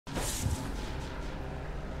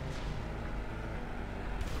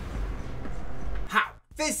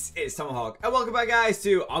This is Tomohawk and welcome back guys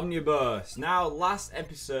to OmniBus. Now last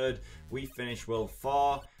episode we finished World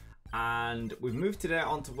 4 and we've moved today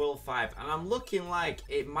onto World 5 and I'm looking like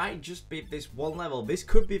it might just be this one level. This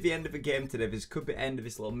could be the end of the game today. This could be the end of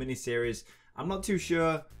this little mini series. I'm not too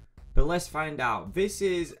sure, but let's find out. This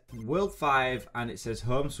is World 5 and it says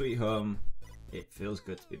home sweet home. It feels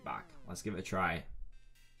good to be back. Let's give it a try.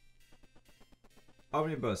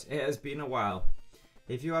 OmniBus, it has been a while.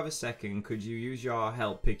 If you have a second, could you use your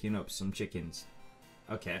help picking up some chickens?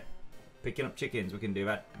 Okay. Picking up chickens, we can do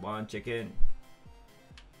that. One chicken.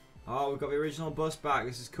 Oh, we've got the original bus back.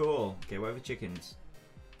 This is cool. Okay, where are the chickens?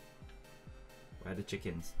 Where are the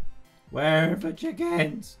chickens? Where are the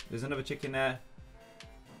chickens? There's another chicken there.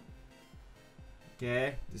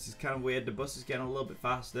 Okay, this is kind of weird. The bus is getting a little bit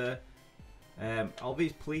faster. All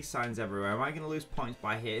these police signs everywhere. Am I going to lose points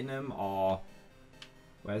by hitting them or...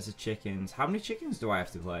 Where's the chickens? How many chickens do I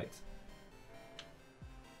have to collect?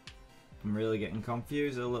 I'm really getting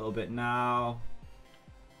confused a little bit now.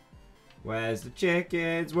 Where's the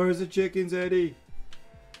chickens? Where's the chickens, Eddie?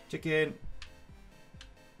 Chicken.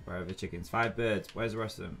 Where are the chickens? 5 birds. Where's the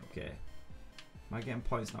rest of them? Okay. Am I getting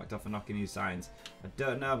points knocked off for knocking these signs? I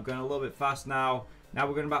don't know. I'm going a little bit fast now. Now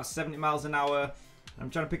we're going about 70 miles an hour.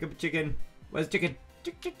 I'm trying to pick up a chicken. Where's the chicken?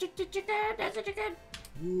 Chicken. There's a chicken.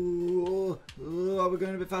 Ooh, we're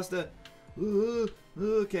going a bit faster. Ooh,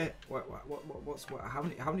 okay. How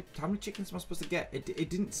many chickens am I supposed to get? It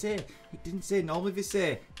didn't say. It didn't say. Normally they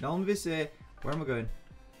say. Where am I going?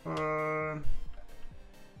 I'm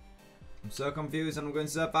so confused and I'm going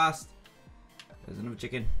so fast. There's another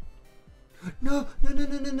chicken. No.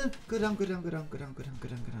 Go down.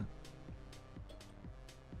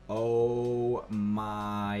 Oh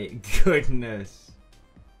my goodness.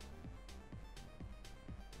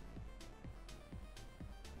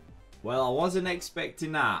 Well, I wasn't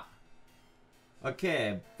expecting that.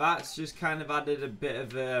 Okay, that's just kind of added a bit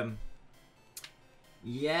of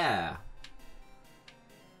yeah.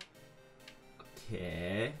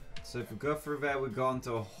 Okay, so if we go through there, we go on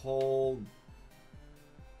to a whole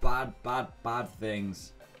bad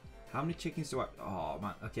things. How many chickens do I... Oh,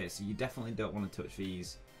 man. Okay, so you definitely don't want to touch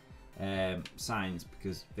these signs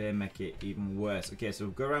because they make it even worse. Okay, so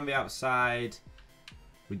we'll go around the outside.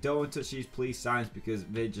 We don't want to touch these police signs because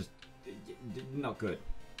they just... Not good.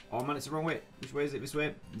 Oh man, it's the wrong way. Which way is it? This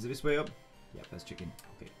way? Is it this way up? Yep, that's chicken.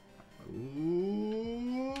 Okay.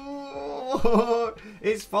 Ooh,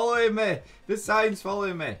 it's following me. The sign's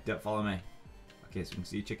following me. Don't follow me. Okay, so we can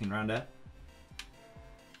see chicken around there.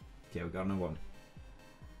 Okay, we got another one.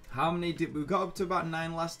 How many did we got up to? About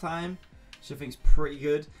 9 last time, which I think is pretty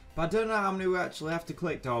good. But I don't know how many we actually have to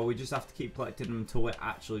collect, or we just have to keep collecting them until we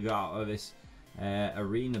actually go out of this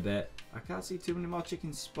arena bit. I can't see too many more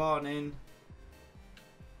chickens spawning.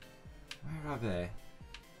 Where are they?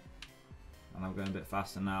 And I'm going a bit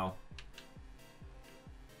faster now.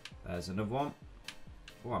 There's another one.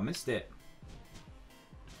 Oh, I missed it.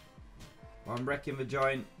 Oh, I'm wrecking the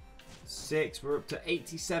joint. 6. We're up to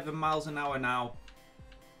 87 miles an hour now.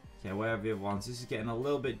 Okay, where are the other ones? This is getting a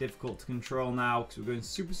little bit difficult to control now because we're going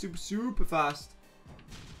super fast.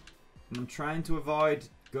 And I'm trying to avoid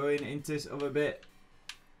going into this other bit.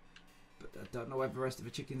 But I don't know where the rest of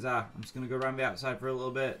the chickens are. I'm just going to go around the outside for a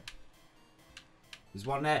little bit. There's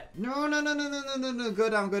one there. No. Go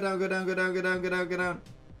down.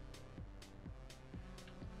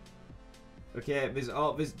 Okay, this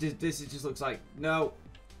just looks like... No.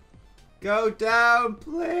 Go down,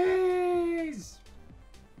 please.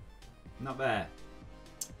 Not there.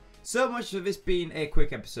 So much for this being a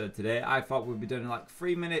quick episode today. I thought we'd be doing like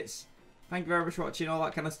 3 minutes. Thank you very much for watching, all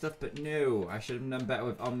that kind of stuff. But no, I should have done better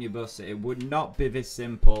with OmniBus. It would not be this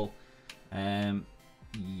simple.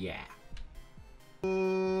 Yeah.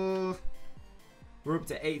 We're up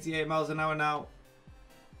to 88 miles an hour now.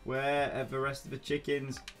 Where are the rest of the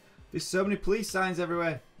chickens? There's so many police signs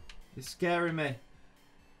everywhere. It's scaring me.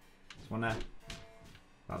 There's one there.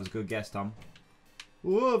 That was a good guess, Tom.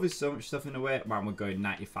 Whoa, there's so much stuff in the way. Man, we're going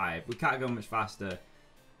 95. We can't go much faster.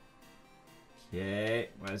 Okay,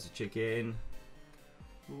 where's the chicken?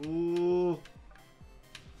 Ooh.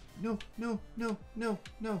 No.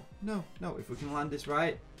 If we can land this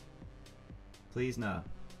right. Please, no.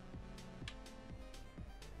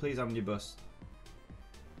 Please, OmniBus.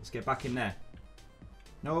 Let's get back in there.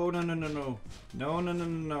 No. No.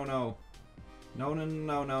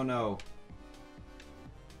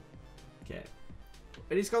 Okay.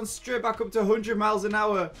 And it's gone straight back up to 100 miles an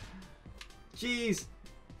hour. Jeez.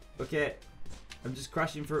 Okay. I'm just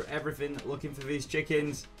crashing through everything looking for these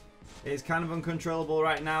chickens. It's kind of uncontrollable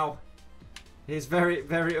right now. It's very,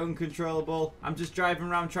 very uncontrollable. I'm just driving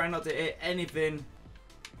around trying not to hit anything.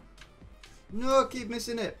 No, keep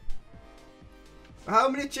missing it. How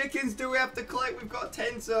many chickens do we have to collect? We've got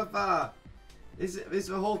 10 so far. Is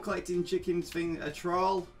the whole collecting chickens thing a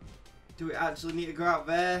troll? Do we actually need to go out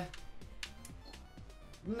there?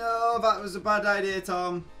 No, that was a bad idea,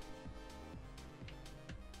 Tom.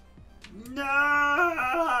 No!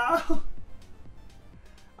 I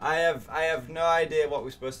have no idea what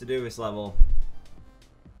we're supposed to do this level.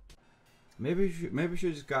 Maybe we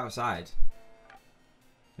should just go outside.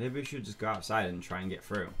 Maybe we should just go outside and try and get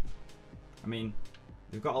through. I mean,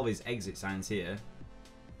 we've got all these exit signs here.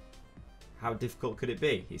 How difficult could it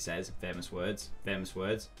be? He says, famous words, famous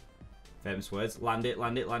words, famous words. Land it,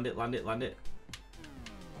 land it, land it, land it, land it.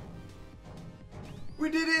 We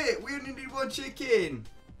did it! We only need one chicken!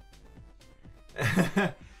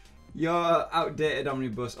 You're outdated,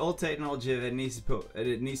 OmniBus. All technology that needs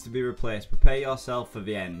to be replaced. Prepare yourself for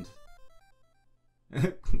the end.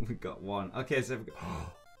 We got one. Okay, so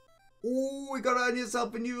oh, we got to earn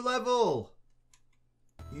yourself a new level.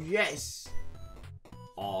 Yes.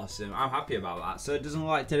 Awesome. I'm happy about that. So it doesn't look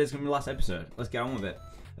like today's gonna be the last episode. Let's get on with it.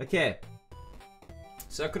 Okay.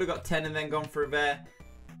 So I could have got 10 and then gone through there.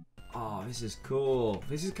 Oh, this is cool.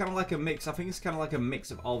 This is kind of like a mix. I think it's kind of like a mix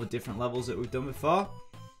of all the different levels that we've done before.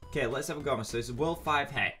 Okay, let's have a go. So it's a World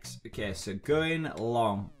 5 Hex. Okay, so going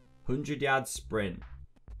long. 100-yard sprint.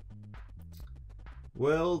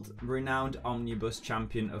 World renowned OmniBus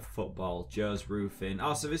champion of football, Joe's Roofing.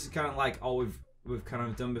 Oh, so this is kind of like all we've kind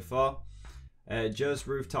of done before. Joe's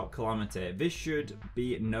Rooftop Kilometer. This should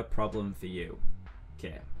be no problem for you.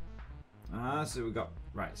 Okay. So we got...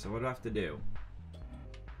 Right, so what do I have to do?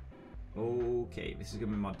 Okay, this is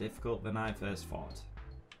going to be more difficult than I first thought.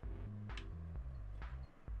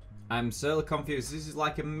 I'm so confused. This is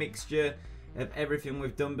like a mixture of everything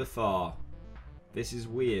we've done before. This is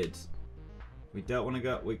weird. We don't want to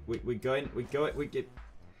go... We're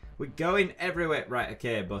going everywhere. Right,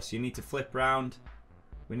 okay, bus. You need to flip round.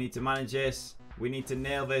 We need to manage this. We need to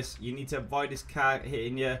nail this. You need to avoid this car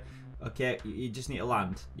hitting you. Okay, you just need to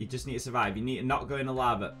land. You just need to survive. You need to not go in the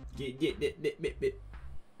lava.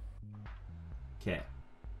 Okay.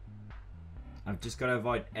 I've just got to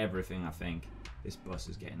avoid everything, I think. This bus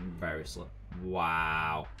is getting very slow.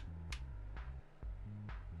 Wow.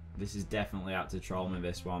 This is definitely out to troll me,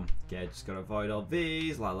 this one. Okay, just got to avoid all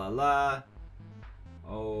these. La la la.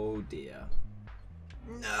 Oh dear.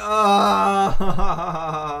 No!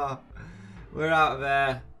 We're out of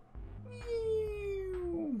there.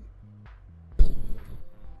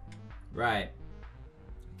 Right.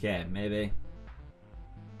 Okay, maybe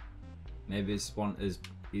this one as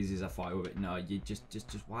easy as I thought it would. No, you just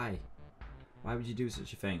why? Why would you do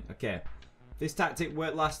such a thing? Okay. This tactic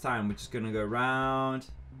worked last time. We're just gonna go around.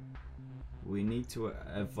 We need to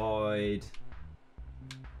avoid.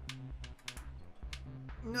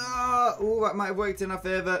 No! Oh, that might have worked in our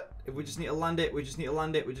favour. If we just need to land it, we just need to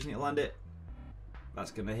land it, we just need to land it.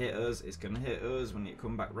 That's gonna hit us. It's gonna hit us when you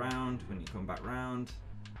come back round. When you come back round.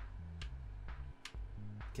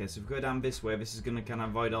 Okay, so if we go down this way, this is gonna kind of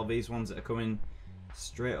avoid all these ones that are coming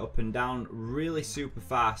straight up and down really super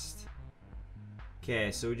fast.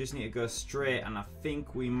 Okay, so we just need to go straight, and I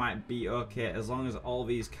think we might be okay as long as all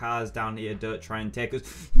these cars down here don't try and take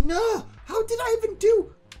us. No! How did I even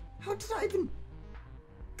do? How did I even?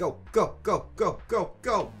 Go, go, go, go, go,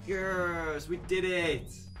 go. Yes, we did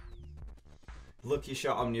it. Lucky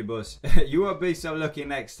shot, OmniBus. You won't be so lucky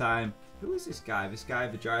next time. Who is this guy? This guy,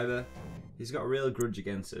 the driver? He's got a real grudge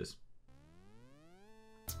against us.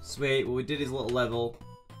 Sweet, well we did his little level.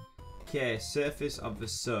 Okay, surface of the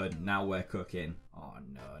sun. Now we're cooking. Oh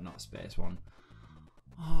no, not space one.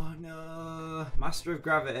 Oh no. Master of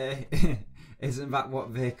gravity. Isn't that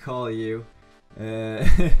what they call you?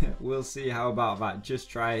 We'll see how about that. Just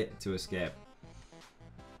try to escape.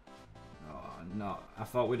 Oh no, I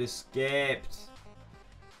thought we'd escaped.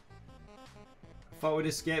 I thought we'd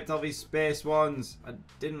escaped all these space ones.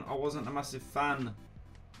 I wasn't a massive fan.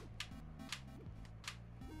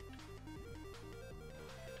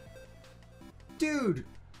 Dude!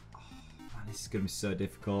 Oh man, this is gonna be so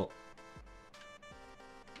difficult.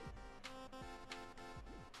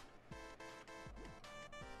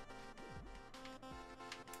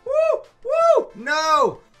 Woo! Woo!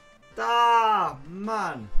 No! Ah,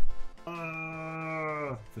 man.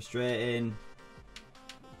 Frustrating.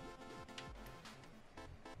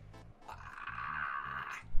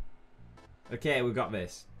 Okay, we've got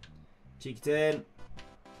this. Cheeky turn.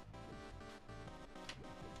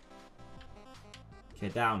 Okay,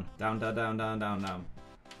 down, down, down, down, down, down, down.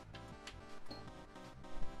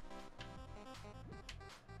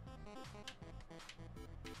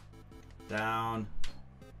 Down.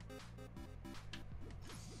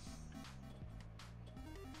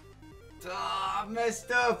 Oh, I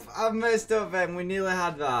messed up. I messed up then. We nearly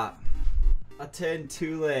had that. I turned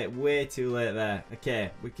too late. Way too late there.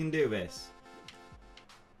 Okay, we can do this.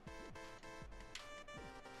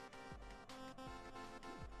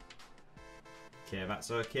 Okay,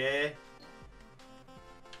 that's okay.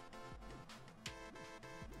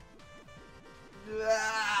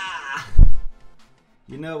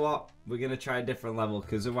 You know what? We're going to try a different level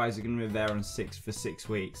because otherwise we're going to be there on 6 for 6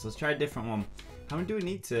 weeks. Let's try a different one. How many do we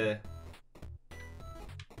need to...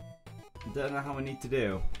 I don't know how we need to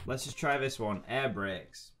do. Let's just try this one. Air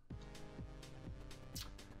brakes.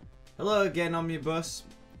 Hello again, OmniBus.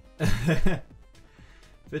 The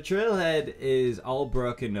trailhead is all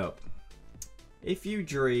broken up. If you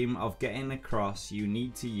dream of getting across, you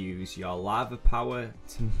need to use your lava power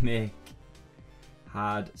to make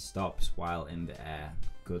hard stops while in the air.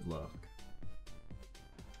 Good luck.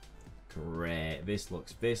 Great. This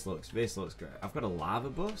looks great. I've got a lava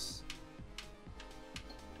bus.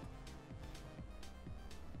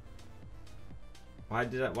 Why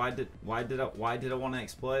did I want to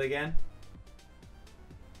explode again?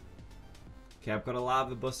 Okay, I've got a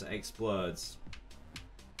lava bus that explodes.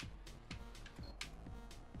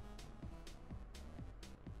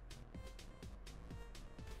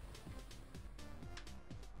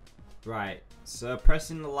 Right, so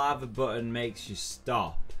pressing the lava button makes you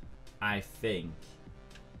stop, I think.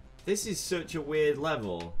 This is such a weird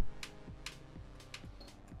level.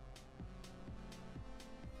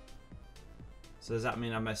 So does that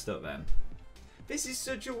mean I messed up then? This is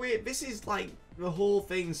such a weird... This is like... The whole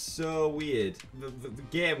thing's so weird. The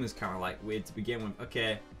game was kind of like weird to begin with.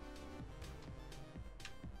 Okay.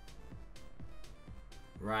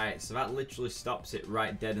 Right, so that literally stops it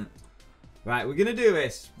right dead and... Right, we're gonna do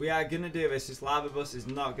this. We are gonna do this. This lava bus is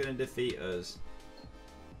not gonna defeat us.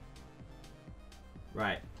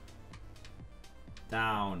 Right.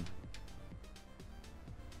 Down.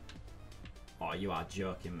 Oh, you are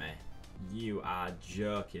joking me. You are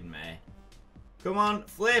joking me. Come on,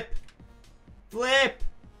 flip! Flip!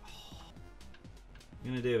 Oh, I'm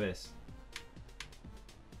gonna do this.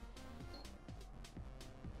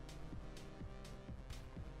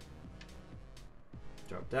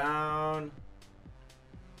 Drop down.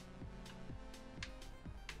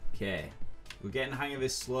 Okay. We're getting the hang of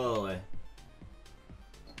this slowly.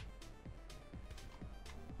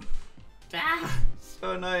 Ah!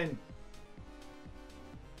 So annoying.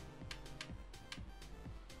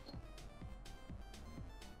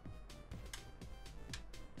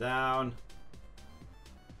 Down.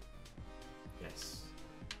 Yes.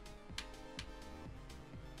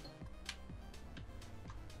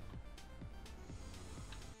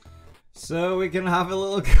 So we can have a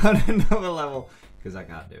little go on another level. Because I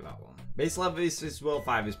can't do that one. Base level this World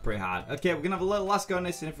 5 is pretty hard. Okay, we're going to have a little last go on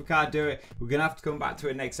this, and if we can't do it, we're going to have to come back to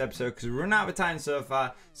it next episode because we're running out of time so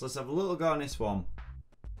far. So let's have a little go on this one.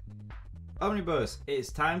 OmniBus,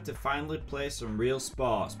 it's time to finally play some real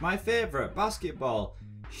sports. My favourite, basketball.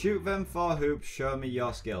 Shoot them 4 hoops, show me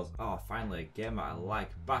your skills. Oh, finally a game that I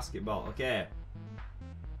like. Basketball, okay.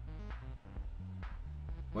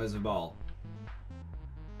 Where's the ball?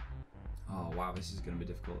 Oh, wow, this is going to be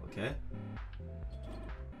difficult, okay.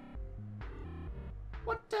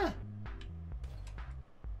 What the?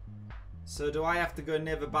 So do I have to go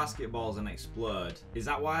near the basketballs and explode? Is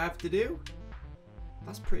that what I have to do?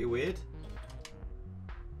 That's pretty weird.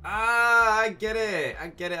 Ah, I get it. I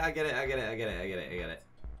get it.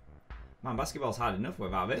 Man, basketball's hard enough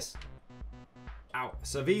without this. Ow.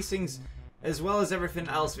 So these things, as well as everything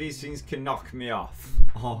else, these things can knock me off.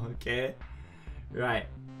 Oh, okay. Right.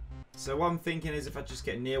 So what I'm thinking is if I just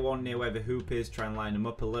get near where the hoop is, try and line them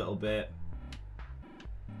up a little bit.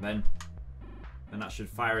 Then that should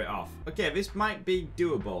fire it off. Okay, this might be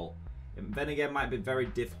doable. Then again, might be very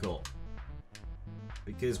difficult.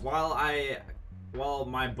 Because while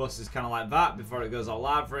my bus is kind of like that, before it goes all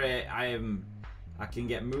lava, I can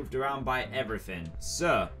get moved around by everything.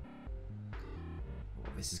 So, oh,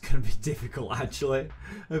 this is going to be difficult actually.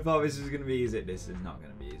 I thought this was going to be easy. This is not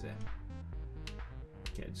going to be easy.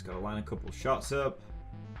 Okay, just got to line a couple shots up.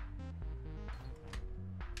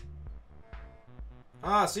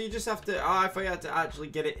 Ah, so you just have to... Ah, I thought you had to actually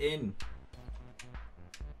get it in.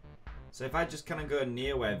 So if I just kind of go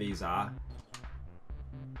near where these are...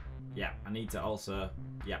 Yeah, I need to also...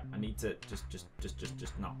 Yeah, I need to just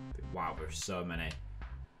not... Wow, there's so many.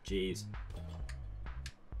 Jeez.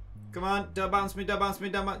 Come on, don't bounce me, don't bounce me,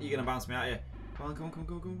 don't bounce... You're going to bounce me out here. Come on,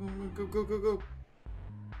 go.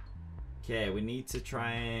 Okay, we need to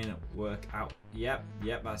try and work out... Yep,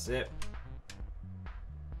 that's it.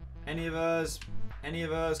 Any of those,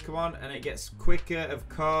 come on, and it gets quicker, of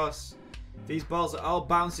course. These balls are all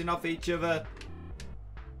bouncing off each other.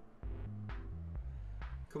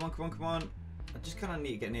 Come on, come on, come on. I just kind of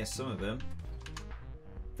need to get near some of them.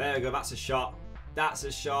 There we go. That's a shot. That's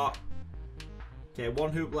a shot. Okay,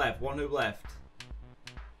 one hoop left. One hoop left.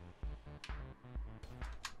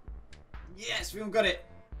 Yes, we've got it.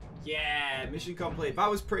 Yeah, mission complete. That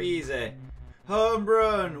was pretty easy. Home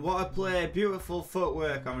run. What a play. Beautiful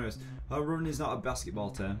footwork. OmniBus. Home run is not a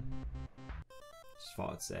basketball term. Just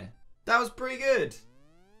thought I'd say. That was pretty good.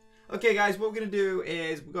 Okay, guys, what we're going to do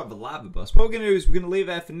is, we've got the lava bus. What we're going to do is we're going to leave it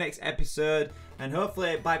there for next episode. And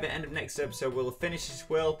hopefully, by the end of next episode, we'll finish this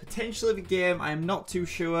world. Potentially the game. I am not too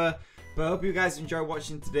sure. But I hope you guys enjoyed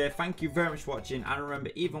watching today. Thank you very much for watching. And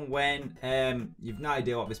remember, even when you've no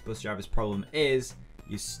idea what this bus driver's problem is,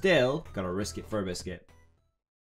 you still got to risk it for a biscuit.